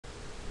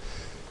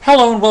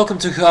Hello and welcome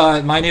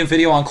to my new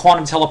video on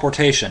quantum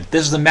teleportation.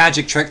 This is a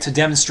magic trick to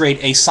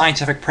demonstrate a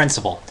scientific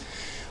principle.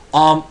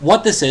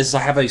 What this is I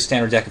have a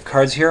standard deck of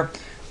cards here.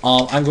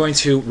 I'm going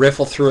to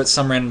riffle through it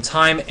some random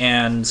time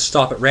and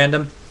stop at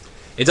random.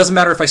 It doesn't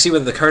matter if I see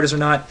whether the card is or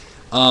not.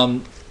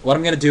 What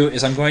I'm going to do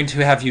is I'm going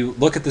to have you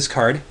look at this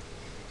card.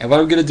 And what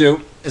I'm going to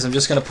do is I'm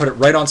just going to put it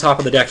right on top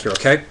of the deck here,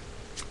 okay?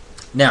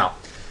 Now,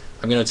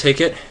 I'm going to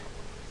take it,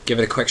 give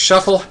it a quick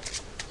shuffle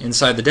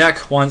inside the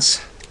deck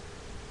once.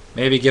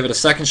 Maybe give it a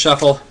second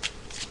shuffle.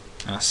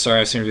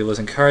 Sorry, I seem to be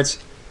losing cards.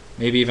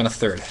 Maybe even a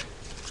third.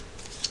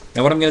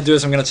 Now what I'm going to do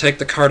is I'm going to take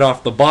the card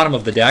off the bottom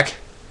of the deck.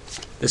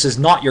 This is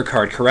not your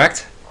card,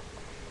 correct?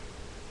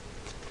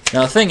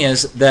 Now the thing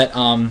is that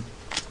I'm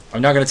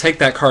now going to take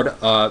that card,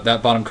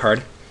 that bottom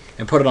card,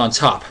 and put it on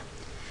top.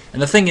 And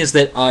the thing is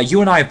that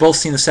you and I have both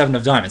seen the Seven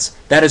of Diamonds.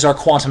 That is our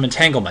quantum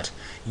entanglement.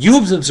 You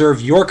have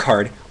observed your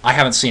card. I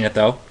haven't seen it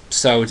though,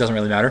 so it doesn't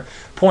really matter.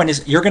 Point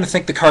is, you're going to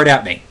think the card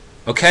at me.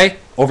 Okay,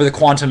 over the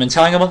quantum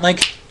entanglement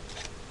link,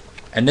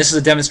 and this is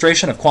a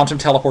demonstration of quantum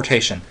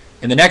teleportation.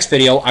 In the next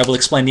video, I will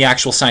explain the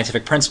actual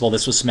scientific principle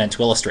this was meant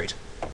to illustrate.